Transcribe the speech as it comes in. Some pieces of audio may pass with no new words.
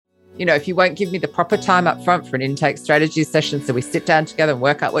if you won't give me the proper time up front for an intake strategy session, so we sit down together and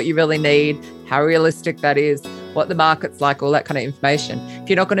work out what you really need, how realistic that is, what the market's like, all that kind of information. If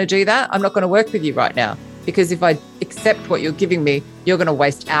you're not going to do that, I'm not going to work with you right now. Because if I accept what you're giving me, you're going to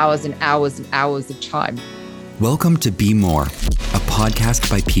waste hours and hours and hours of time. Welcome to Be More, a podcast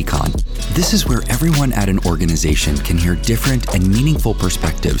by Pecan. This is where everyone at an organization can hear different and meaningful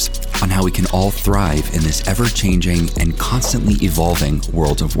perspectives on how we can all thrive in this ever-changing and constantly evolving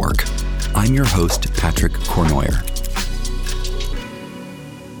world of work. I'm your host, Patrick Cournoyer.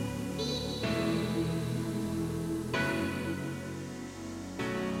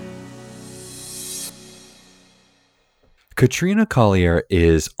 Katrina Collier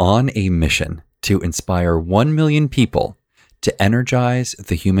is on a mission to inspire 1 million people to energize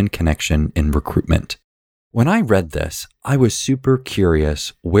the human connection in recruitment. When I read this, I was super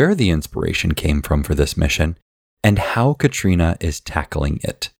curious where the inspiration came from for this mission and how Katrina is tackling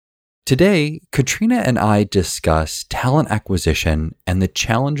it. Today, Katrina and I discuss talent acquisition and the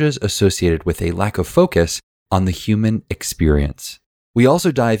challenges associated with a lack of focus on the human experience. We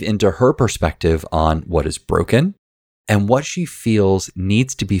also dive into her perspective on what is broken and what she feels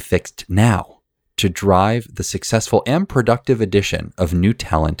needs to be fixed now to drive the successful and productive addition of new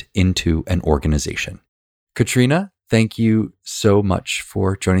talent into an organization. Katrina, thank you so much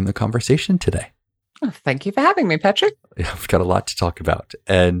for joining the conversation today. Oh, thank you for having me, Patrick. I've got a lot to talk about.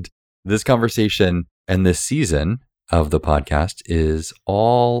 And this conversation and this season of the podcast is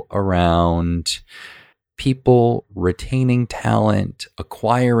all around people retaining talent,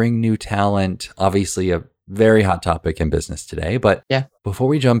 acquiring new talent, obviously a very hot topic in business today. But before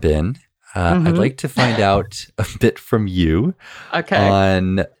we jump in, I'd like to find out a bit from you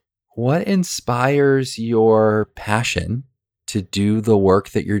on what inspires your passion to do the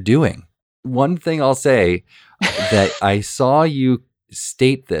work that you're doing. One thing I'll say that I saw you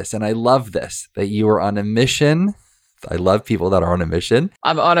state this, and I love this, that you are on a mission. I love people that are on a mission.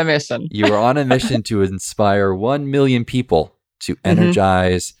 I'm on a mission. You are on a mission to inspire 1 million people to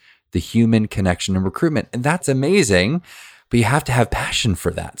energize the human connection and recruitment. And that's amazing, but you have to have passion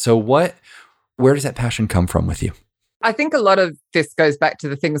for that. So where does that passion come from with you? I think a lot of this goes back to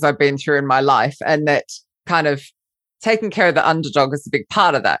the things I've been through in my life, and that kind of taking care of the underdog is a big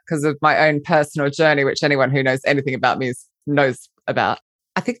part of that because of my own personal journey, which anyone who knows anything about me knows about.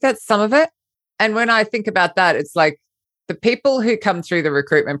 I think that's some of it. And when I think about that, it's like the people who come through the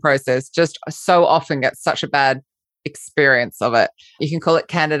recruitment process just so often get such a bad experience of it. You can call it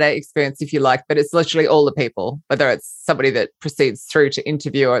candidate experience if you like, but it's literally all the people, whether it's somebody that proceeds through to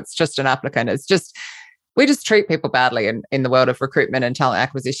interview or it's just an applicant. It's just, we just treat people badly in the world of recruitment and talent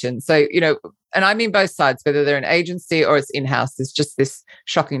acquisition. So, and I mean both sides, whether they're an agency or it's in-house, there's just this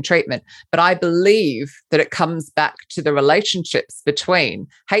shocking treatment. But I believe that it comes back to the relationships between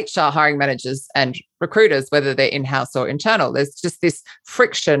HR hiring managers and recruiters, whether they're in-house or internal. There's just this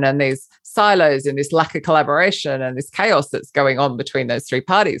friction and these silos and this lack of collaboration and this chaos that's going on between those three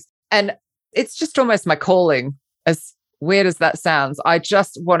parties. And it's just almost my calling, as weird as that sounds. I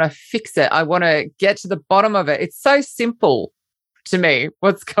just want to fix it. I want to get to the bottom of it. It's so simple to me,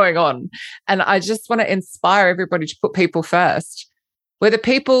 what's going on. And I just want to inspire everybody to put people first. We're the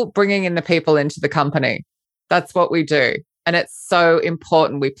people bringing in the people into the company. That's what we do. And it's so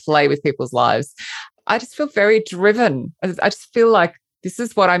important. We play with people's lives. I just feel very driven. I just feel like this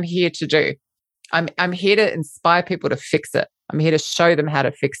is what I'm here to do. I'm here to inspire people to fix it. I'm here to show them how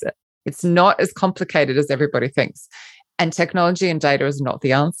to fix it. It's not as complicated as everybody thinks. And technology and data is not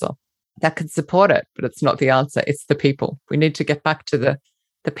the answer. That can support it, but it's not the answer. It's the people. We need to get back to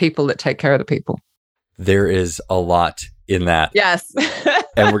the people that take care of the people. There is a lot in that. Yes.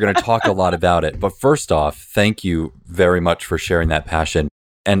 And we're going to talk a lot about it. But first off, thank you very much for sharing that passion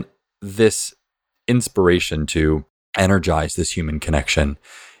and this inspiration to energize this human connection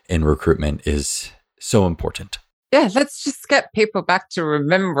in recruitment is so important. Yeah, let's just get people back to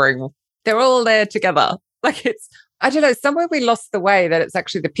remembering they're all there together. Like I don't know, somewhere we lost the way that it's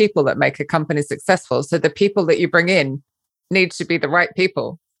actually the people that make a company successful. So the people that you bring in need to be the right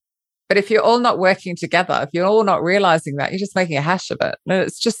people. But if you're all not working together, if you're all not realizing that, you're just making a hash of it. And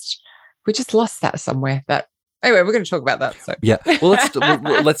it's just, we just lost that somewhere. Anyway, we're going to talk about that. So yeah, well,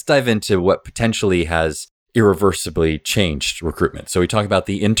 let's dive into what potentially has irreversibly changed recruitment. So we talk about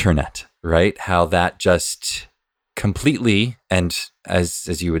the internet, right? How that just completely and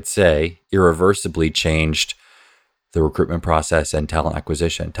as you would say, irreversibly changed the recruitment process and talent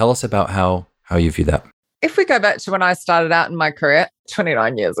acquisition. Tell us about how you view that. If we go back to when I started out in my career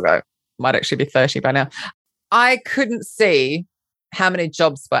 29 years ago, might actually be 30 by now, I couldn't see how many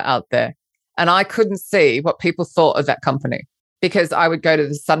jobs were out there. And I couldn't see what people thought of that company. because I would go to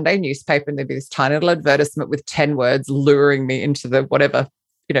the Sunday newspaper and there'd be this tiny little advertisement with 10 words luring me into the whatever,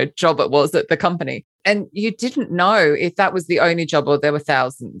 job it was at the company. And you didn't know if that was the only job or there were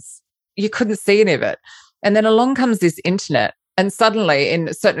thousands. You couldn't see any of it. And then along comes this internet. And suddenly,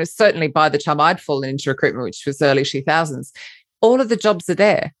 certainly by the time I'd fallen into recruitment, which was early 2000s, all of the jobs are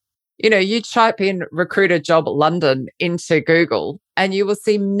there. You type in recruiter job London into Google and you will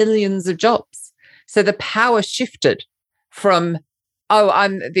see millions of jobs. So the power shifted from,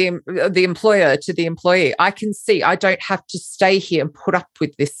 I'm the employer to the employee. I can see I don't have to stay here and put up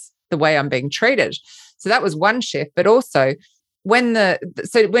with this, the way I'm being treated. So that was one shift. But also when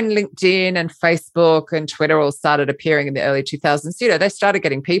LinkedIn and Facebook and Twitter all started appearing in the early 2000s, they started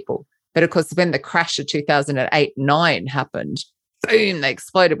getting people. But of course, when the crash of 2008-9 happened, boom, they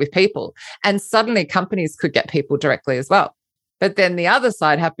exploded with people. And suddenly companies could get people directly as well. But then the other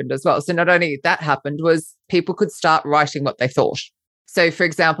side happened as well. So not only that happened, was people could start writing what they thought. So for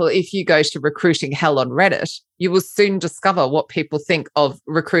example, if you go to recruiting hell on Reddit, you will soon discover what people think of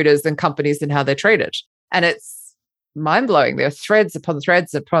recruiters and companies and how they're treated. And it's mind-blowing. There are threads upon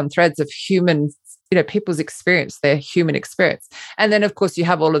threads upon threads of human, people's experience, their human experience. And then of course you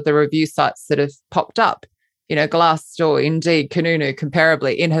have all of the review sites that have popped up, Glassdoor, Indeed, Kununu,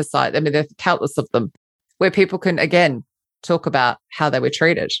 Comparably, In Her Site. I mean, there are countless of them where people can, again, talk about how they were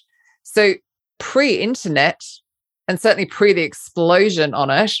treated. So pre-internet, and certainly pre the explosion on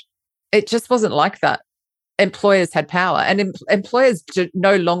it, it just wasn't like that. Employers had power, and employers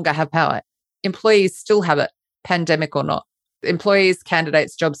no longer have power. Employees still have it, pandemic or not. Employees,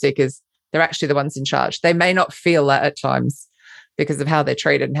 candidates, job seekers, they're actually the ones in charge. They may not feel that at times because of how they're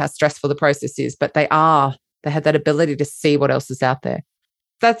treated and how stressful the process is, but they have that ability to see what else is out there.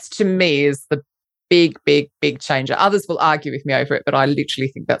 That's, to me, is the big, big, big changer. Others will argue with me over it, but I literally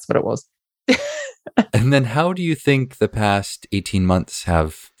think that's what it was. And then how do you think the past 18 months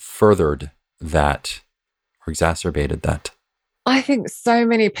have furthered that or exacerbated that? I think so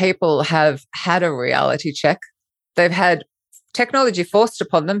many people have had a reality check. They've had technology forced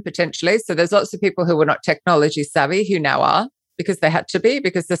upon them potentially. So there's lots of people who were not technology savvy who now are, because they had to be,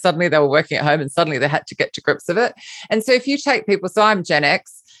 because suddenly they were working at home and suddenly they had to get to grips with it. And so if you take people, so I'm Gen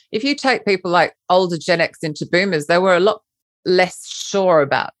X, if you take people like older Gen X into boomers, they were a lot less sure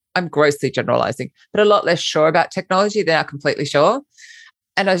about, I'm grossly generalizing, but a lot less sure about technology. They're now completely sure.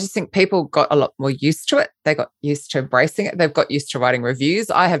 And I just think people got a lot more used to it. They got used to embracing it. They've got used to writing reviews.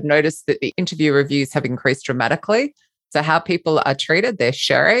 I have noticed that the interview reviews have increased dramatically. So how people are treated, they're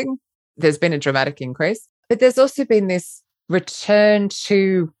sharing. There's been a dramatic increase. But there's also been this return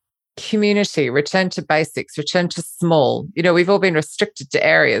to community, return to basics, return to small. We've all been restricted to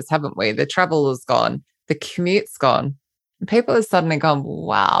areas, haven't we? The travel is gone. The commute's gone. And people have suddenly gone,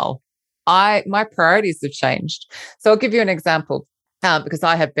 wow, my priorities have changed. So I'll give you an example. Because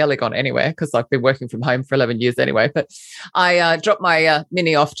I have barely gone anywhere because I've been working from home for 11 years anyway. But I dropped my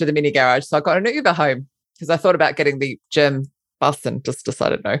Mini off to the Mini garage. So I got an Uber home because I thought about getting the Germ bus and just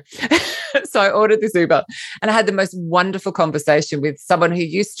decided no. So I ordered this Uber and I had the most wonderful conversation with someone who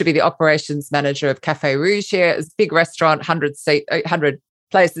used to be the operations manager of Cafe Rouge here. It's a big restaurant, 100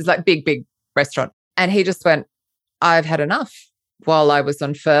 places, like big restaurant. And he just went, I've had enough. While I was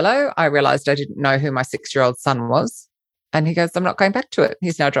on furlough, I realized I didn't know who my 6-year-old son was. And he goes, I'm not going back to it.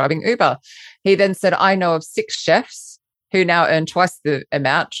 He's now driving Uber. He then said, I know of 6 chefs who now earn twice the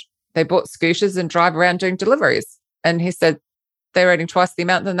amount. They bought scooters and drive around doing deliveries. And he said, they were earning twice the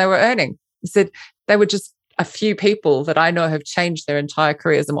amount than they were earning. He said, they were just a few people that I know have changed their entire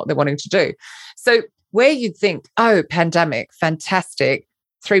careers and what they're wanting to do. So where you'd think, oh, pandemic, fantastic.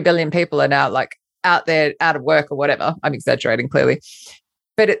 3 billion people are now like out there, out of work or whatever. I'm exaggerating clearly,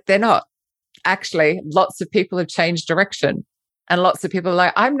 but they're not. Actually, lots of people have changed direction and lots of people are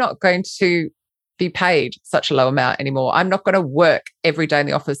like, I'm not going to be paid such a low amount anymore. I'm not going to work every day in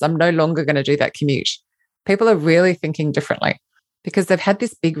the office. I'm no longer going to do that commute. People are really thinking differently because they've had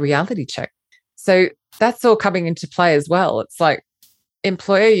this big reality check. So that's all coming into play as well. It's like,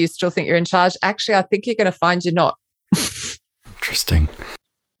 employer, you still think you're in charge. Actually, I think you're going to find you're not. Interesting.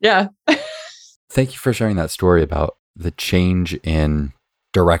 Yeah. Thank you for sharing that story about the change in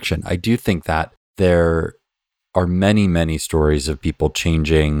direction. I do think that there are many, many stories of people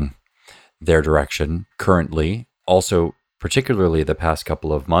changing their direction currently. Also, particularly the past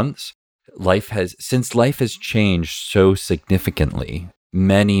couple of months, since life has changed so significantly,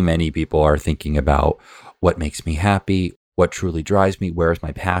 many, many people are thinking about what makes me happy, what truly drives me, where is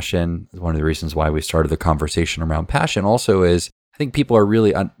my passion. One of the reasons why we started the conversation around passion also is I think people are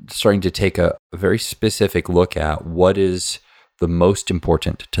really starting to take a very specific look at what is the most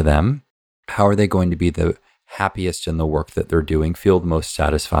important to them. How are they going to be the happiest in the work that they're doing, feel the most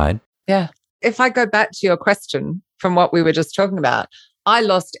satisfied. Yeah. If I go back to your question from what we were just talking about, I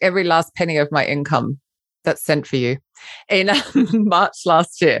lost every last penny of my income that's sent for you in March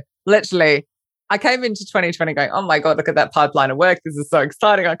last year. Literally, I came into 2020 going, oh my God, look at that pipeline of work. This is so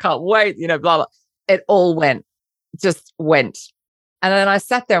exciting. I can't wait, blah, blah. It all just went. And then I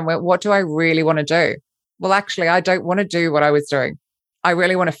sat there and went, what do I really want to do? Well, actually, I don't want to do what I was doing. I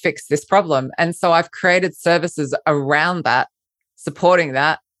really want to fix this problem. And so I've created services around that, supporting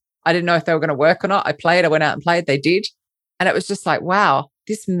that. I didn't know if they were going to work or not. I went out and played. They did. And it was just like, wow,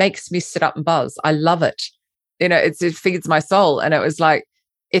 this makes me sit up and buzz. I love it. It feeds my soul. And it was like,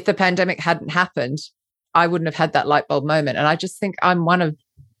 if the pandemic hadn't happened, I wouldn't have had that light bulb moment. And I just think I'm one of,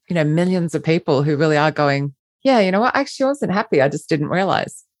 millions of people who really are going, yeah, you know what? I actually wasn't happy. I just didn't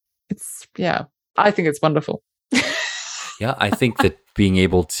realize. I think it's wonderful. Yeah, I think that being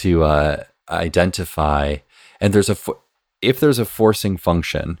able to identify, and if there's a forcing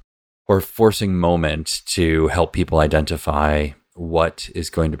function or forcing moment to help people identify what is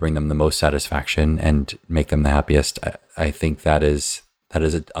going to bring them the most satisfaction and make them the happiest, I think that is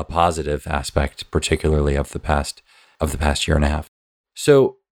a positive aspect, particularly of the past year and a half.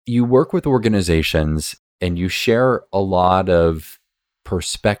 So you work with organizations and you share a lot of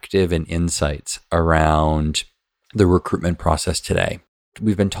perspective and insights around the recruitment process today.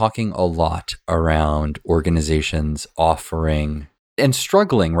 We've been talking a lot around organizations offering and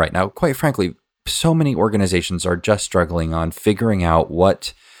struggling right now. Quite frankly, so many organizations are just struggling on figuring out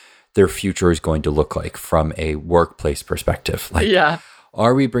what their future is going to look like from a workplace perspective.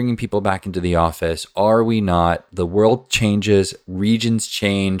 Are we bringing people back into the office? Are we not? The world changes, regions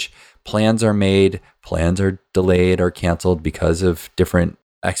change, plans are made, plans are delayed or canceled because of different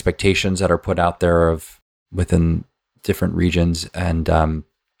expectations that are put out there within different regions. And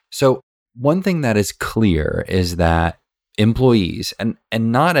so one thing that is clear is that employees, and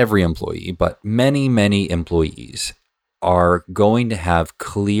not every employee, but many, many employees are going to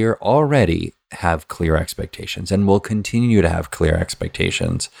already have clear expectations and will continue to have clear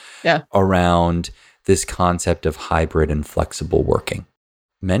expectations around this concept of hybrid and flexible working.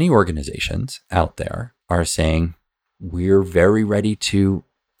 Many organizations out there are saying, we're very ready to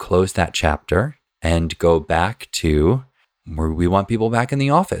close that chapter and go back to where we want people back in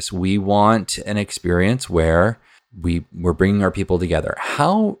the office. We want an experience where we're bringing our people together.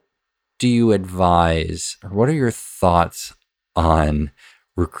 How do you advise, or what are your thoughts on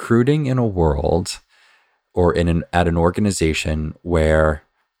recruiting in a world or at an organization where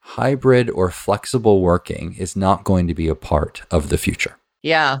hybrid or flexible working is not going to be a part of the future?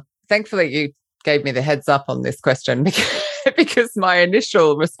 Yeah. Thankfully, you gave me the heads up on this question because my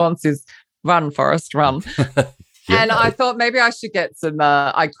initial response is run, Forrest, run. Yeah. And I thought maybe I should get some,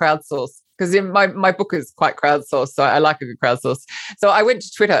 I crowdsource, because my book is quite crowdsourced, so I like a good crowdsource. So I went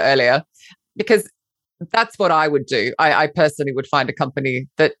to Twitter earlier because that's what I would do. I personally would find a company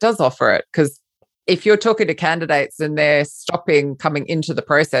that does offer it, because if you're talking to candidates and they're stopping coming into the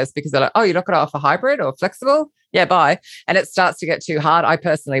process because they're like, oh, you're not going to offer hybrid or flexible? Yeah, bye. And it starts to get too hard. I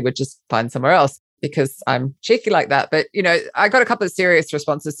personally would just find somewhere else because I'm cheeky like that. But, I got a couple of serious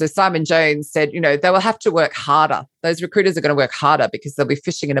responses. So Simon Jones said, they will have to work harder. Those recruiters are going to work harder because they'll be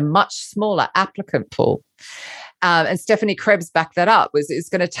fishing in a much smaller applicant pool. And Stephanie Krebs backed that up. It's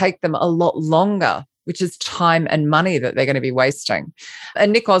going to take them a lot longer, which is time and money that they're going to be wasting.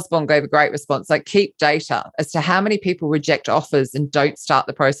 And Nick Osborne gave a great response, like keep data as to how many people reject offers and don't start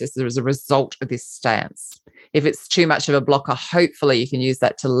the process as a result of this stance. If it's too much of a blocker, hopefully you can use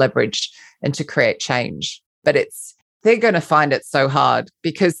that to leverage and to create change. But they're going to find it so hard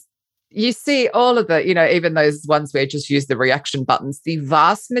because you see all of the, even those ones where you just use the reaction buttons, the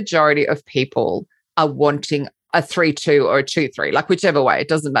vast majority of people are wanting a 3-2 or a 2-3, like whichever way, it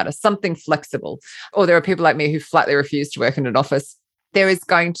doesn't matter, something flexible. Or there are people like me who flatly refuse to work in an office. There is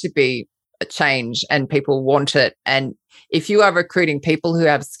going to be a change and people want it. And if you are recruiting people who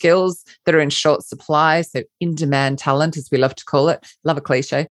have skills that are in short supply, so in-demand talent, as we love to call it, love a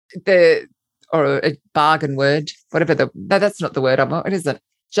cliche, or a bargain word, that's not the word I want, it isn't.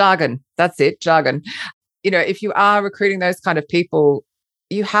 Jargon, that's it, jargon. If you are recruiting those kind of people,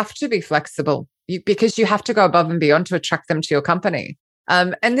 you have to be flexible. Because you have to go above and beyond to attract them to your company.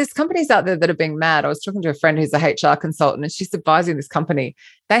 And there's companies out there that are being mad. I was talking to a friend who's a HR consultant and she's advising this company.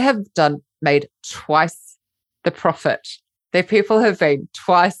 They have made twice the profit. Their people have been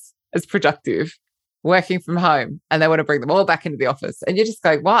twice as productive working from home and they want to bring them all back into the office. And you just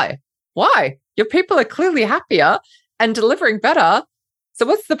go, why? Why? Your people are clearly happier and delivering better. So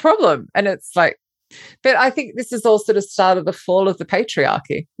what's the problem? And it's like, But I think this is also the start of the fall of the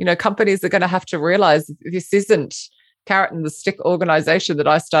patriarchy. Companies are going to have to realize this isn't carrot and the stick organization that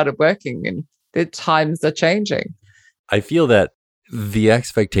I started working in. The times are changing. I feel that the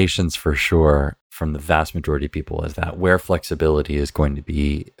expectations for sure from the vast majority of people is that where flexibility is going to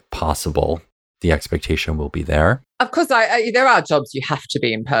be possible, the expectation will be there. Of course, there are jobs you have to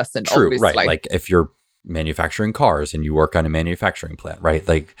be in person. True, obviously. Right. Like if you're manufacturing cars and you work on a manufacturing plant, right?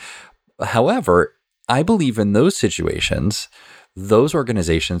 Like, however, I believe in those situations, those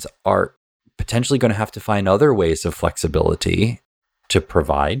organizations are potentially going to have to find other ways of flexibility to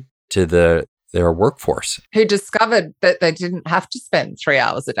provide to their workforce. Who discovered that they didn't have to spend 3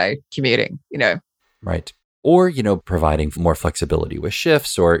 hours a day commuting, Right. Or, providing more flexibility with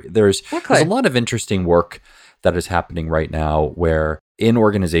shifts, or there's a lot of interesting work that is happening right now where in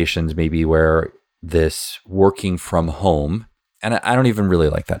organizations, maybe where this working from home, and I don't even really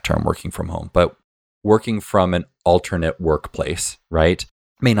like that term, working from home, but working from an alternate workplace, right,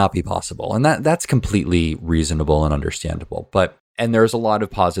 may not be possible. And that's completely reasonable and understandable. And there's a lot of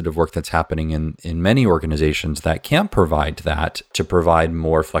positive work that's happening in many organizations that can provide that, to provide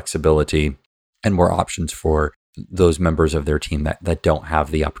more flexibility and more options for those members of their team that don't have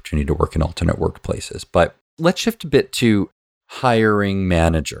the opportunity to work in alternate workplaces. But let's shift a bit to hiring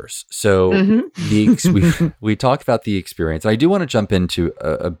managers. So we talked about the experience. I do want to jump into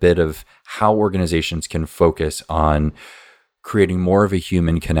a bit of how organizations can focus on creating more of a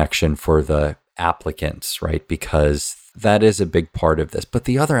human connection for the applicants, right? Because that is a big part of this. But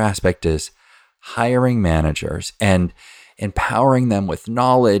the other aspect is hiring managers and empowering them with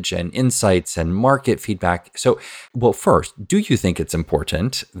knowledge and insights and market feedback. So, well, first, do you think it's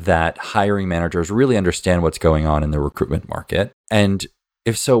important that hiring managers really understand what's going on in the recruitment market? And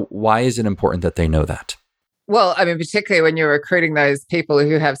if so, why is it important that they know that? Well, I mean, particularly when you're recruiting those people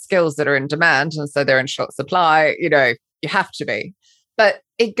who have skills that are in demand, and so they're in short supply, you have to be. But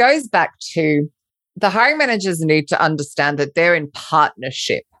it goes back to the hiring managers need to understand that they're in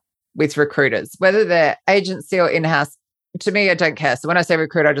partnership with recruiters, whether they're agency or in-house. To me, I don't care. So when I say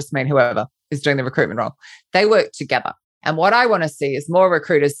recruiter, I just mean whoever is doing the recruitment role. They work together. And what I want to see is more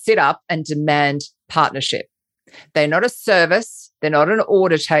recruiters sit up and demand partnership. They're not a service. They're not an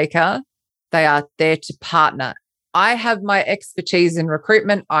order taker. They are there to partner. I have my expertise in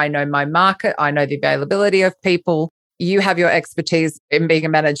recruitment. I know my market. I know the availability of people. You have your expertise in being a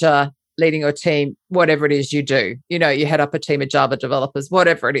manager, leading your team, whatever it is you do. You head up a team of Java developers,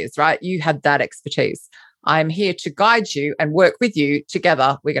 whatever it is, right? You have that expertise. I'm here to guide you and work with you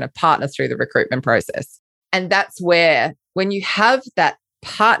together. We're going to partner through the recruitment process. And that's where, when you have that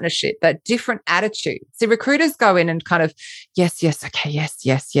partnership, that different attitude, see, recruiters go in and kind of, yes, okay,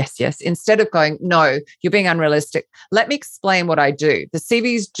 yes, instead of going, no, you're being unrealistic. Let me explain what I do. The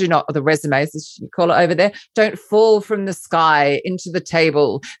CVs do not, or the resumes, as you call it over there, don't fall from the sky into the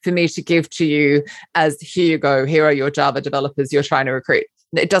table for me to give to you as, here you go, here are your Java developers you're trying to recruit.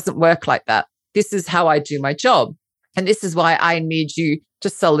 It doesn't work like that. This is how I do my job. And this is why I need you to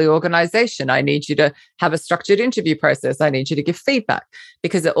sell the organization. I need you to have a structured interview process. I need you to give feedback,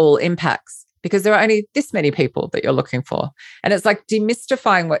 because it all impacts, because there are only this many people that you're looking for. And it's like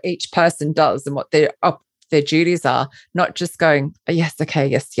demystifying what each person does and what their duties are, not just going, yes, okay,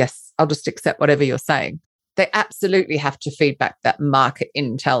 yes, I'll just accept whatever you're saying. They absolutely have to feedback that market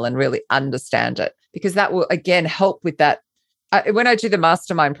intel and really understand it, because that will, again, help with that. When I do the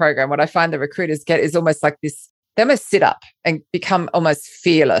mastermind program, what I find the recruiters get is almost like this, they almost sit up and become almost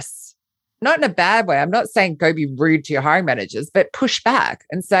fearless. Not in a bad way. I'm not saying go be rude to your hiring managers, but push back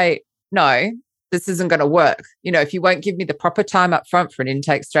and say, no, this isn't going to work. If you won't give me the proper time up front for an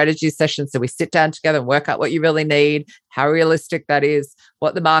intake strategy session, so we sit down together and work out what you really need, how realistic that is,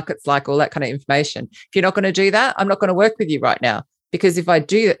 what the market's like, all that kind of information. If you're not going to do that, I'm not going to work with you right now. Because if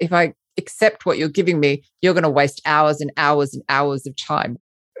I accept what you're giving me, you're going to waste hours and hours and hours of time,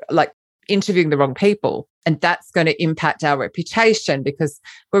 like interviewing the wrong people. And that's going to impact our reputation, because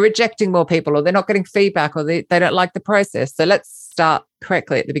we're rejecting more people, or they're not getting feedback, or they don't like the process. So let's start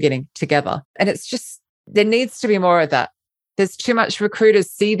correctly at the beginning together. And it's just, there needs to be more of that. There's too much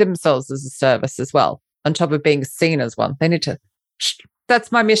recruiters see themselves as a service as well, on top of being seen as one. They need to,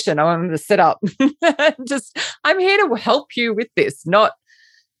 that's my mission. I want them to sit up. I'm here to help you with this, not,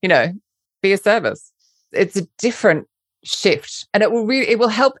 be a service. It's a different shift, and it will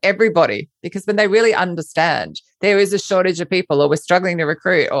help everybody, because when they really understand there is a shortage of people, or we're struggling to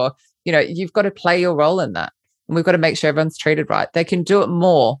recruit, or you've got to play your role in that, and we've got to make sure everyone's treated right. They can do it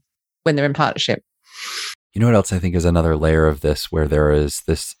more when they're in partnership. You know what else I think is another layer of this, where there is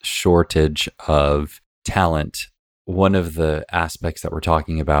this shortage of talent? One of the aspects that we're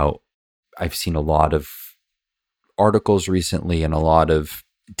talking about, I've seen a lot of articles recently and a lot of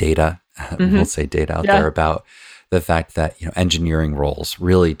data, we'll say data out there about the fact that, engineering roles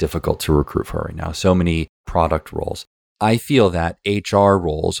really difficult to recruit for right now. So many product roles. I feel that HR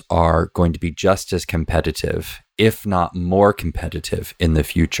roles are going to be just as competitive, if not more competitive in the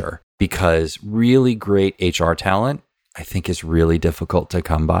future, because really great HR talent, I think, is really difficult to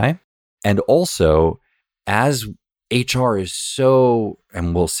come by. And also, as HR is so,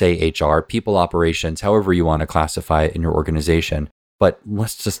 and we'll say HR, people operations, however you want to classify it in your organization, but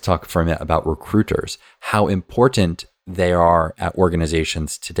let's just talk for a minute about recruiters, how important they are at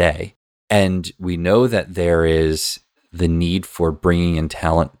organizations today. And we know that there is the need for bringing in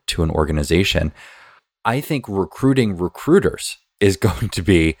talent to an organization. I think recruiting recruiters is going to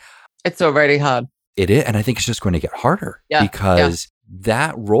be... It's already hard. It is. And I think it's just going to get harder because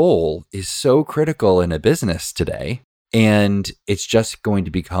that role is so critical in a business today. And it's just going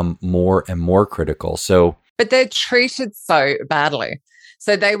to become more and more critical. But they're treated so badly.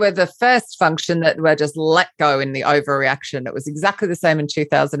 So they were the first function that were just let go in the overreaction. It was exactly the same in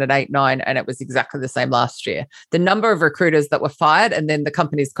 2008-9, and it was exactly the same last year. The number of recruiters that were fired, and then the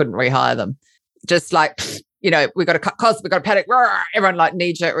companies couldn't rehire them. Just like, we've got to cut costs, we've got to panic. Everyone like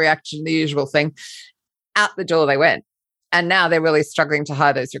knee-jerk reaction, the usual thing. Out the door they went. And now they're really struggling to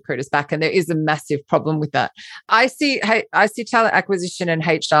hire those recruiters back. And there is a massive problem with that. I see talent acquisition and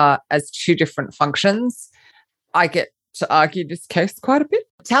HR as two different functions. I get to argue this case quite a bit.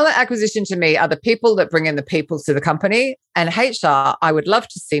 Talent acquisition to me are the people that bring in the people to the company. And HR, I would love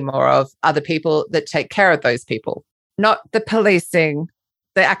to see more of, are the people that take care of those people, not the policing,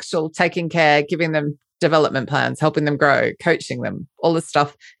 the actual taking care, giving them development plans, helping them grow, coaching them, all the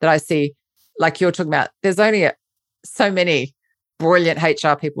stuff that I see, like you're talking about. There's only so many brilliant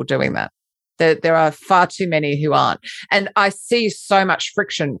HR people doing that. There are far too many who aren't. And I see so much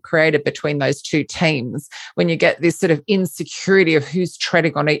friction created between those two teams when you get this sort of insecurity of who's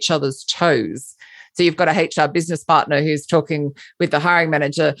treading on each other's toes. So you've got a HR business partner who's talking with the hiring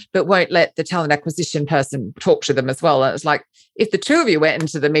manager, but won't let the talent acquisition person talk to them as well. And it's like, if the two of you went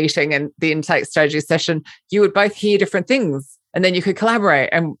into the meeting and the intake strategy session, you would both hear different things. And then you could collaborate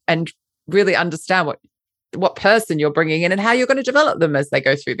and really understand what person you're bringing in and how you're going to develop them as they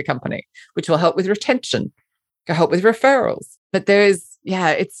go through the company, which will help with retention, can help with referrals. But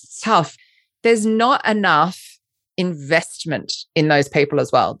it's tough. There's not enough investment in those people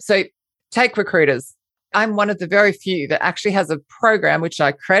as well. So take recruiters. I'm one of the very few that actually has a program, which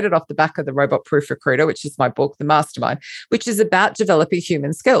I created off the back of the Robot Proof Recruiter, which is my book, The Mastermind, which is about developing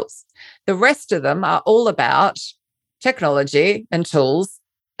human skills. The rest of them are all about technology and tools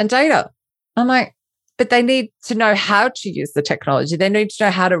and data. I'm like, but they need to know how to use the technology. They need to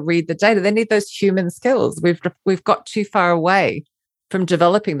know how to read the data. They need those human skills. We've got too far away from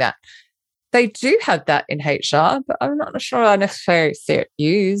developing that. They do have that in HR, but I'm not sure I necessarily see it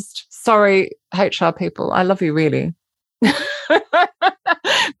used. Sorry, HR people. I love you, really.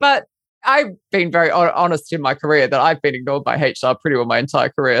 But I've been very honest in my career that I've been ignored by HR pretty well my entire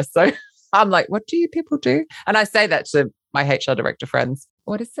career. So I'm like, what do you people do? And I say that to my HR director friends.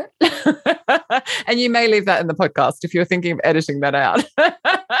 What is it? And you may leave that in the podcast if you're thinking of editing that out.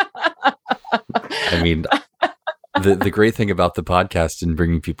 I mean, the great thing about the podcast and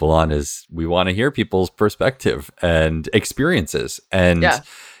bringing people on is we want to hear people's perspective and experiences. And you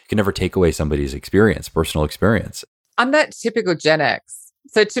can never take away somebody's experience, personal experience. I'm that typical Gen X.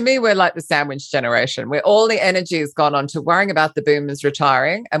 So to me, we're like the sandwich generation, where all the energy has gone on to worrying about the boomers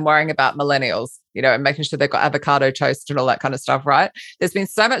retiring and worrying about millennials, and making sure they've got avocado toast and all that kind of stuff, right? There's been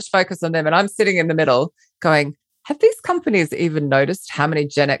so much focus on them. And I'm sitting in the middle going, have these companies even noticed how many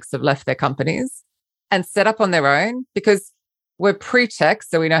Gen X have left their companies and set up on their own? Because we're pre-tech,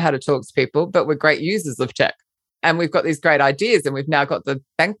 so we know how to talk to people, but we're great users of tech. And we've got these great ideas and we've now got the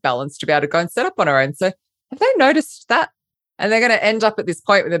bank balance to be able to go and set up on our own. So have they noticed that? And they're going to end up at this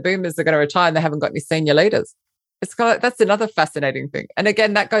point where the boomers are going to retire and they haven't got any senior leaders. That's another fascinating thing. And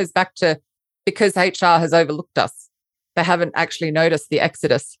again, that goes back to because HR has overlooked us. They haven't actually noticed the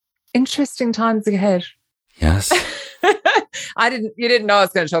exodus. Interesting times ahead. Yes. You didn't know I was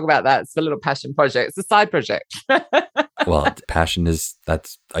going to talk about that. It's a little passion project. It's a side project. Well, passion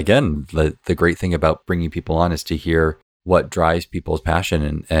that's again, the great thing about bringing people on is to hear what drives people's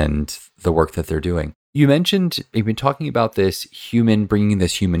passion and the work that they're doing. You mentioned, you've been talking about bringing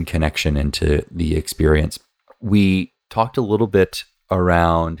this human connection into the experience. We talked a little bit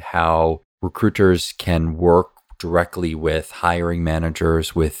around how recruiters can work directly with hiring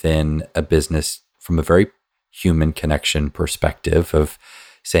managers within a business from a very human connection perspective of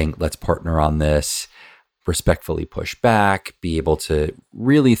saying, let's partner on this. respectfully push back, be able to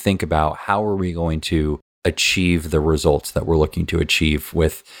really think about how are we going to achieve the results that we're looking to achieve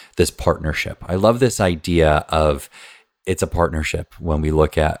with this partnership. I love this idea of it's a partnership when we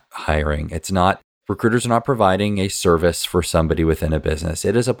look at hiring. It's not, recruiters are not providing a service for somebody within a business.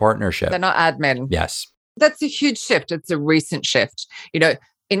 It is a partnership. They're not admin. Yes. That's a huge shift. It's a recent shift.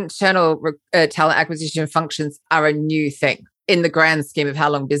 Internal talent acquisition functions are a new thing in the grand scheme of how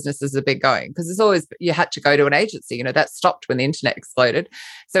long businesses have been going. Because it's always, you had to go to an agency, that stopped when the internet exploded.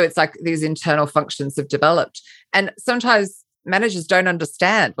 So it's like these internal functions have developed. And sometimes managers don't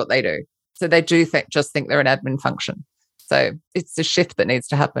understand what they do. So they do just think they're an admin function. So it's a shift that needs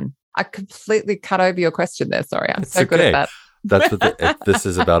to happen. I completely cut over your question there. Sorry. I'm so good at that. That's what this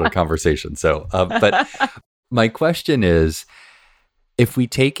is about, a conversation. So, but my question is, if we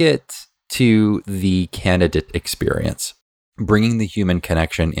take it to the candidate experience, bringing the human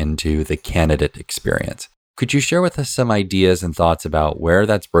connection into the candidate experience, could you share with us some ideas and thoughts about where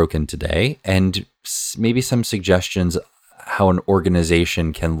that's broken today, and maybe some suggestions how an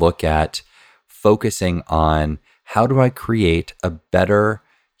organization can look at focusing on how do I create a better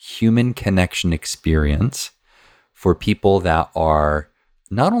human connection experience for people that are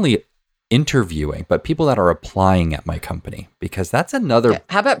not only interviewing, but people that are applying at my company? Because that's another. Yeah.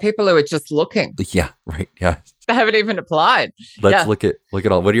 How about people who are just looking? Yeah, right. Yeah. They haven't even applied. Let's look at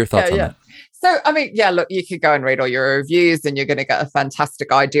all. What are your thoughts on that? So, look, you could go and read all your reviews and you're going to get a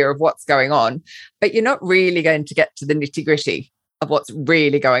fantastic idea of what's going on, but you're not really going to get to the nitty gritty of what's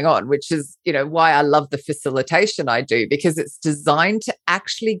really going on, which is, why I love the facilitation I do, because it's designed to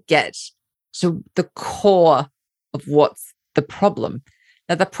actually get to the core of what's the problem.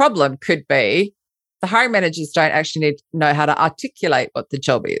 Now, the problem could be the hiring managers don't actually know how to articulate what the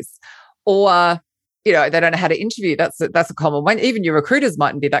job is, or, they don't know how to interview. That's a common one. Even your recruiters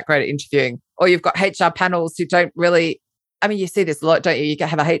mightn't be that great at interviewing, or you've got HR panels who don't really, you see this a lot, don't you? You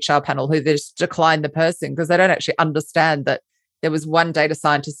have a HR panel who they just decline the person because they don't actually understand that there was one data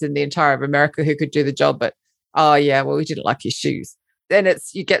scientist in the entire of America who could do the job, but, we didn't like his shoes. Then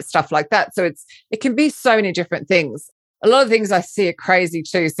you get stuff like that. So it can be so many different things. A lot of things I see are crazy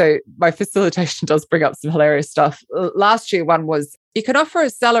too. So my facilitation does bring up some hilarious stuff. Last year, one was you can offer a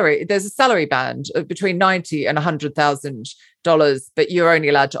salary. There's a salary band of between $90,000 and $100,000, but you're only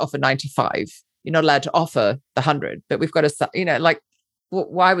allowed to offer 95. You're not allowed to offer the 100. But we've got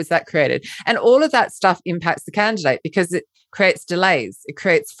why was that created? And all of that stuff impacts the candidate because it creates delays. It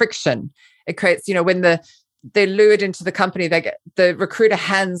creates friction. It creates, when they're lured into the company, the recruiter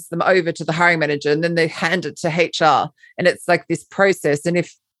hands them over to the hiring manager and then they hand it to HR. And it's like this process. And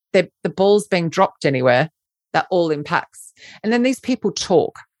if the ball's being dropped anywhere, that all impacts. And then these people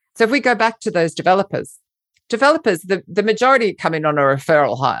talk. So if we go back to those developers, the majority come in on a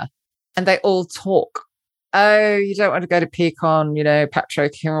referral hire and they all talk. Oh, you don't want to go to Peakon,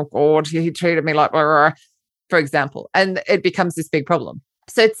 Patrick, oh God, he treated me like, for example. And it becomes this big problem.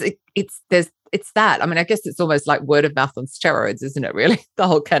 So it's that. I guess it's almost like word of mouth on steroids, isn't it, really? The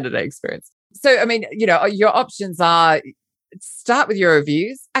whole candidate experience. So, your options are start with your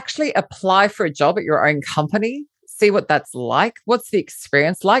reviews, actually apply for a job at your own company, see what that's like. What's the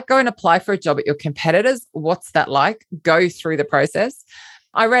experience like? Go and apply for a job at your competitors. What's that like? Go through the process.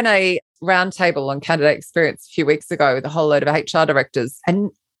 I ran a roundtable on candidate experience a few weeks ago with a whole load of HR directors, and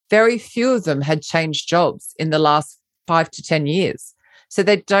very few of them had changed jobs in the last 5 to 10 years. So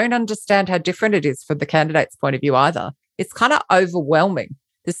they don't understand how different it is from the candidate's point of view either. It's kind of overwhelming.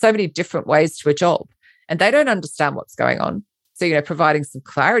 There's so many different ways to a job and they don't understand what's going on. So, providing some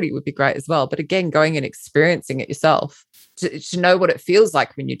clarity would be great as well. But again, going and experiencing it yourself to know what it feels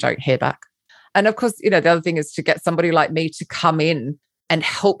like when you don't hear back. And of course, the other thing is to get somebody like me to come in and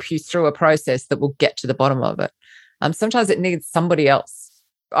help you through a process that will get to the bottom of it. Sometimes it needs somebody else.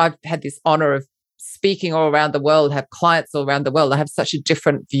 I've had this honor of speaking all around the world, have clients all around the world. I have such a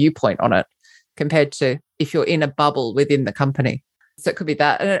different viewpoint on it compared to if you're in a bubble within the company. So it could be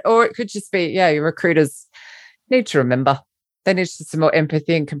that. Or it could just be, your recruiters need to remember. They need some more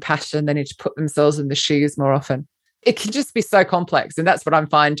empathy and compassion. They need to put themselves in the shoes more often. It can just be so complex. And that's what I'm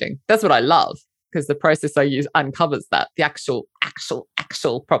finding. That's what I love, because the process I use uncovers that, the actual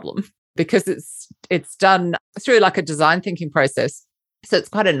problem, because it's done through like a design thinking process. So it's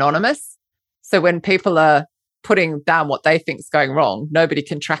quite anonymous. So when people are putting down what they think is going wrong, nobody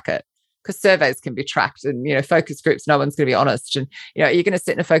can track it, because surveys can be tracked and, focus groups, no one's going to be honest. And, you're going to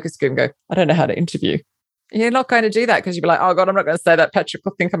sit in a focus group and go, I don't know how to interview. You're not going to do that because you'll be like, oh God, I'm not going to say that. Patrick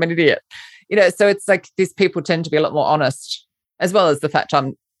will think I'm an idiot. So it's like these people tend to be a lot more honest, as well as the fact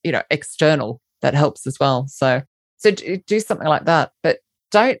I'm, external. That helps as well. So do something like that, but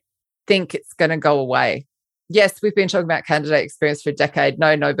don't think it's going to go away. yes, we've been talking about candidate experience for a decade.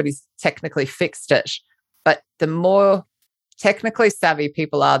 No, nobody's technically fixed it. But the more technically savvy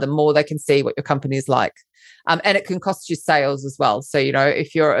people are, the more they can see what your company is like. And it can cost you sales as well. So,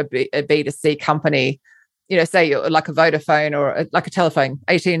 if you're a B2C company, say you're like a Vodafone or like a telephone,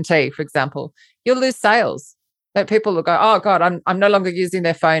 AT&T, for example, you'll lose sales. But people will go, oh God, I'm no longer using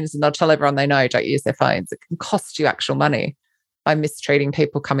their phones, and they'll tell everyone they know don't use their phones. It can cost you actual money by mistreating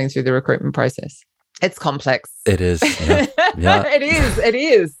people coming through the recruitment process. It's complex. It is. Yeah. Yeah. It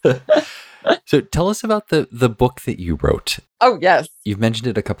is. So tell us about the book that you wrote. Oh, yes. You've mentioned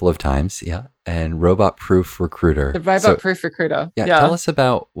it a couple of times. Yeah. And Robot Proof Recruiter. The Robot Proof Recruiter. Yeah. Tell us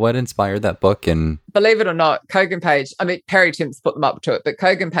about what inspired that book. And believe it or not, Kogan Page, Perry Timms put them up to it, but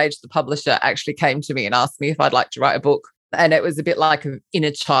Kogan Page, the publisher, actually came to me and asked me if I'd like to write a book. And it was a bit like an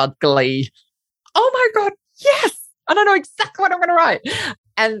inner child glee. Oh my God, yes. I don't know exactly what I'm going to write.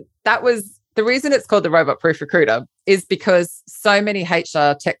 And that was the reason it's called the Robot Proof Recruiter, is because so many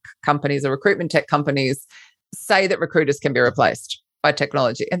HR tech companies or recruitment tech companies say that recruiters can be replaced by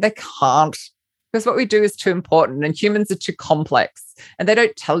technology, and they can't, because what we do is too important and humans are too complex and they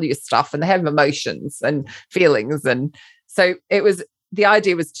don't tell you stuff and they have emotions and feelings. And so the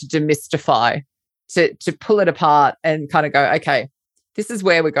idea was to demystify, to pull it apart and kind of go, okay, this is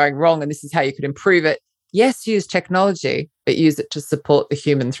where we're going wrong and this is how you could improve it. Yes, use technology, but use it to support the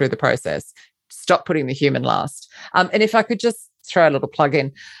human through the process. Stop putting the human last. And if I could just throw a little plug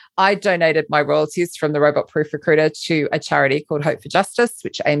in, I donated my royalties from the Robot Proof Recruiter to a charity called Hope for Justice,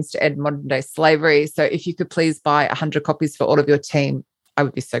 which aims to end modern day slavery. So if you could please buy 100 copies for all of your team, I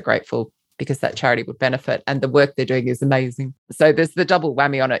would be so grateful, because that charity would benefit and the work they're doing is amazing. So there's the double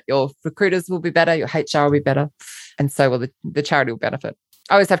whammy on it. Your recruiters will be better, your HR will be better, and so will the charity will benefit.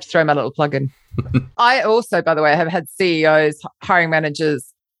 I always have to throw my little plug in. I also, by the way, have had CEOs, hiring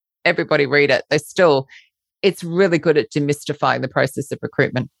managers, everybody read it. It's really good at demystifying the process of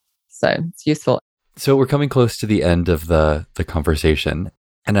recruitment. So it's useful. So we're coming close to the end of the conversation.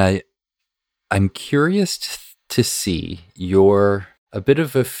 And I'm curious to see a bit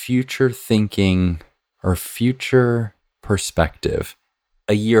of a future thinking or future perspective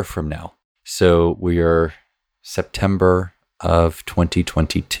a year from now. So we are September of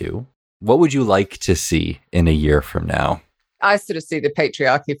 2022. What would you like to see in a year from now? I sort of see the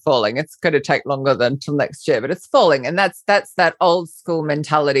patriarchy falling. It's going to take longer than till next year, but it's falling. And that's that old school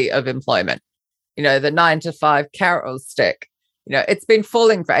mentality of employment. The 9-to-5 carrot or stick. It's been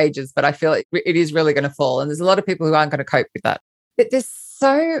falling for ages, but I feel it is really going to fall. And there's a lot of people who aren't going to cope with that. But there's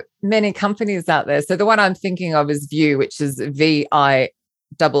so many companies out there. So the one I'm thinking of is View, which is VIOOH.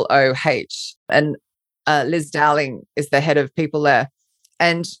 And Liz Dowling is the head of people there.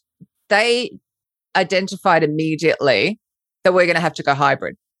 And they identified immediately that we're going to have to go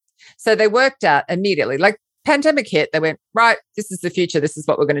hybrid. So they worked out immediately, like pandemic hit, they went, right, this is the future. This is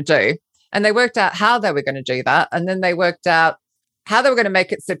what we're going to do. And they worked out how they were going to do that. And then they worked out how they were going to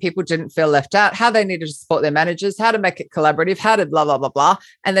make it so people didn't feel left out, how they needed to support their managers, how to make it collaborative, how to blah, blah, blah, blah.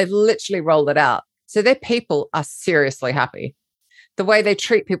 And they've literally rolled it out. So their people are seriously happy. The way they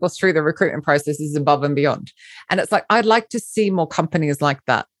treat people through the recruitment process is above and beyond. And it's like, I'd like to see more companies like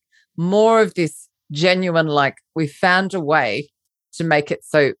that. More of this genuine, like, we found a way to make it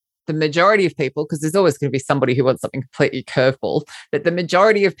so the majority of people, because there's always going to be somebody who wants something completely curveball, but the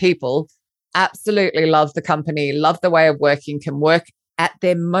majority of people absolutely love the company, love the way of working, can work at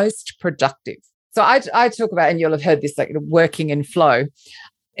their most productive. So I talk about, and you'll have heard this, like working in flow.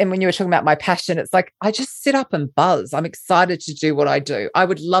 And when you were talking about my passion, it's like, I just sit up and buzz. I'm excited to do what I do. I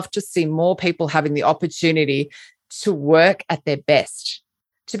would love to see more people having the opportunity to work at their best,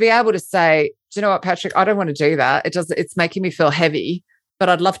 to be able to say, do you know what, Patrick, I don't want to do that. It's making me feel heavy, but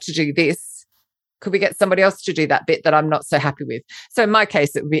I'd love to do this. Could we get somebody else to do that bit that I'm not so happy with? So in my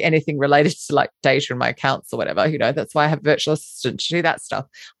case, it would be anything related to like data in my accounts or whatever. That's why I have a virtual assistant to do that stuff.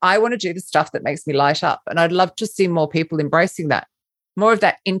 I want to do the stuff that makes me light up. And I'd love to see more people embracing that, more of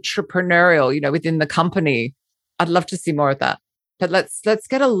that entrepreneurial, within the company. I'd love to see more of that. But let's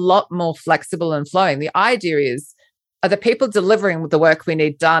get a lot more flexible and flowing. The idea is, are the people delivering the work we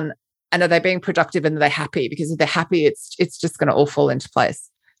need done? And are they being productive and are they happy? Because if they're happy, it's just going to all fall into place.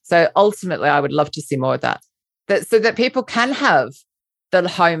 So ultimately, I would love to see more of that so that people can have the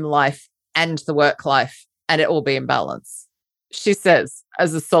home life and the work life and it all be in balance. She says,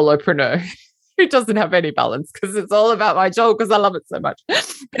 as a solopreneur who doesn't have any balance, because it's all about my job because I love it so much.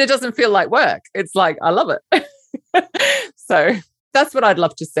 But it doesn't feel like work. It's like, I love it. So that's what I'd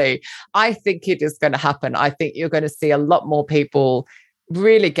love to see. I think it is going to happen. I think you're going to see a lot more people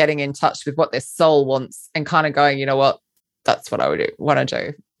really getting in touch with what their soul wants and kind of going, you know what, that's what I would want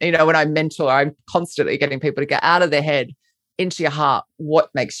to do. When I mentor, I'm constantly getting people to get out of their head into your heart. What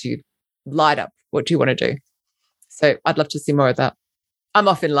makes you light up? What do you want to do? So I'd love to see more of that. I'm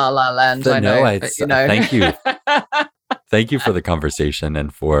off in la la land. I know. Thank you. Thank you for the conversation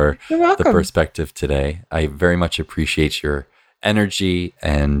and for the perspective today. I very much appreciate your energy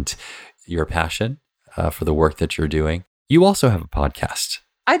and your passion for the work that you're doing. You also have a podcast.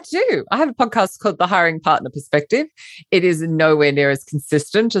 I do. I have a podcast called The Hiring Partner Perspective. It is nowhere near as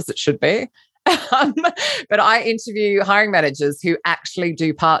consistent as it should be. But I interview hiring managers who actually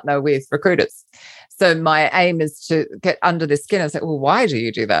do partner with recruiters. So my aim is to get under the skin and say, well, why do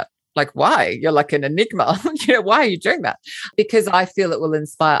you do that? Like, why? You're like an enigma. Why are you doing that? Because I feel it will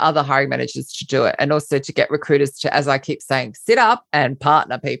inspire other hiring managers to do it. And also to get recruiters to, as I keep saying, sit up and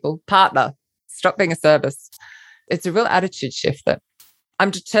partner people. Partner. Stop being a service. It's a real attitude shift that I'm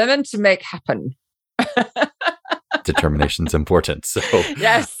determined to make happen. Determination's important. So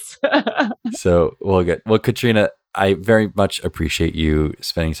yes. So good. Well, Katrina, I very much appreciate you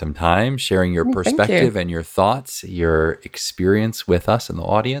spending some time sharing your perspective and your thoughts, your experience with us in the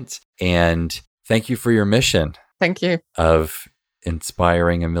audience. And thank you for your mission. Thank you. Of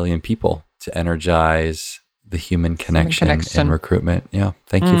inspiring 1 million people to energize the human connection in recruitment. Yeah.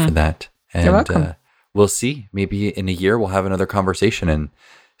 Thank you for that. And you're welcome. We'll see. Maybe in a year, we'll have another conversation and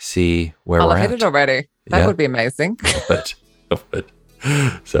see where we're at. I'll hit it already. That would be amazing. But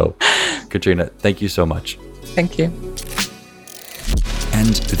so, Katrina, thank you so much. Thank you.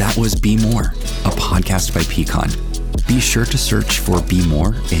 And that was Be More, a podcast by Pecan. Be sure to search for Be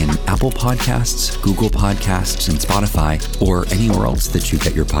More in Apple Podcasts, Google Podcasts, and Spotify, or anywhere else that you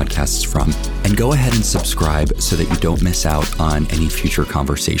get your podcasts from. And go ahead and subscribe so that you don't miss out on any future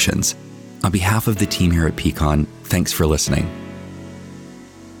conversations. On behalf of the team here at Pecan, thanks for listening.